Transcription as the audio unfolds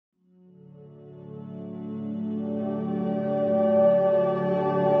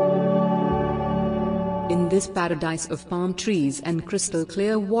this paradise of palm trees and crystal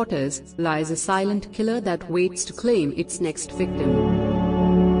clear waters, lies a silent killer that waits to claim its next victim.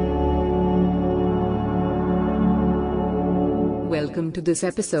 Welcome to this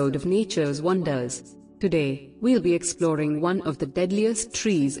episode of Nature's Wonders. Today, we'll be exploring one of the deadliest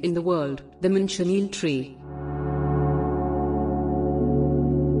trees in the world, the Manchineel tree.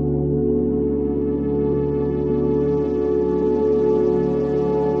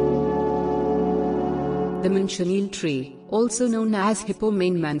 The Manchineel tree, also known as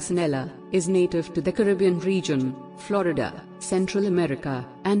Hippomane Mancinella, is native to the Caribbean region, Florida, Central America,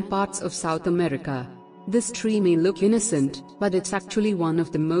 and parts of South America. This tree may look innocent, but it's actually one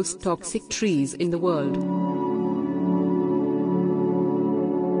of the most toxic trees in the world.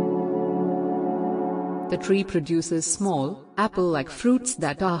 The tree produces small, apple-like fruits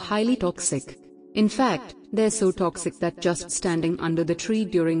that are highly toxic. In fact, they're so toxic that just standing under the tree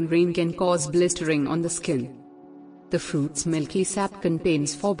during rain can cause blistering on the skin. The fruit's milky sap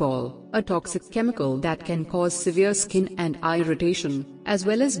contains phobol, a toxic chemical that can cause severe skin and eye irritation, as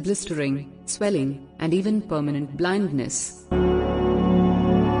well as blistering, swelling, and even permanent blindness.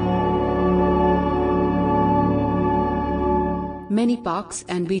 Many parks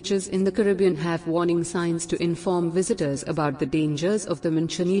and beaches in the Caribbean have warning signs to inform visitors about the dangers of the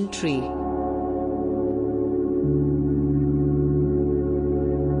Manchineel tree.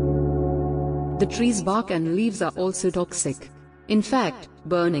 The tree's bark and leaves are also toxic. In fact,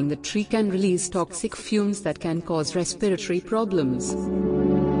 burning the tree can release toxic fumes that can cause respiratory problems.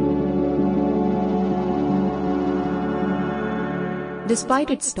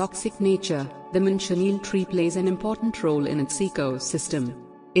 Despite its toxic nature, the Manchineel tree plays an important role in its ecosystem.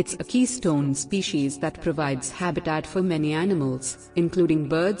 It's a keystone species that provides habitat for many animals, including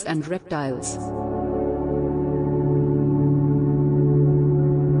birds and reptiles.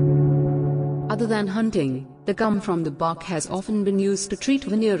 Other than hunting, the gum from the bark has often been used to treat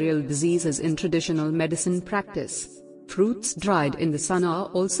venereal diseases in traditional medicine practice. Fruits dried in the sun are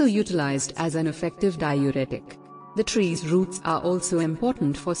also utilized as an effective diuretic. The tree's roots are also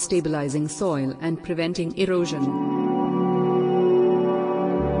important for stabilizing soil and preventing erosion.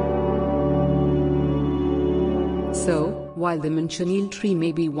 So, while the Manchineel tree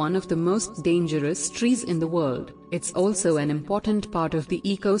may be one of the most dangerous trees in the world, it's also an important part of the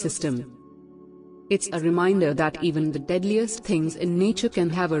ecosystem. It's a reminder that even the deadliest things in nature can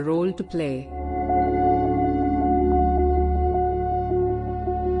have a role to play.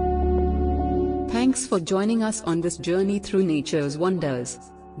 Thanks for joining us on this journey through nature's wonders.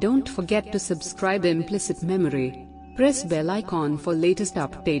 Don't forget to subscribe Implicit Memory. Press bell icon for latest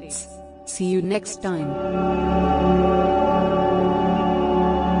updates. See you next time.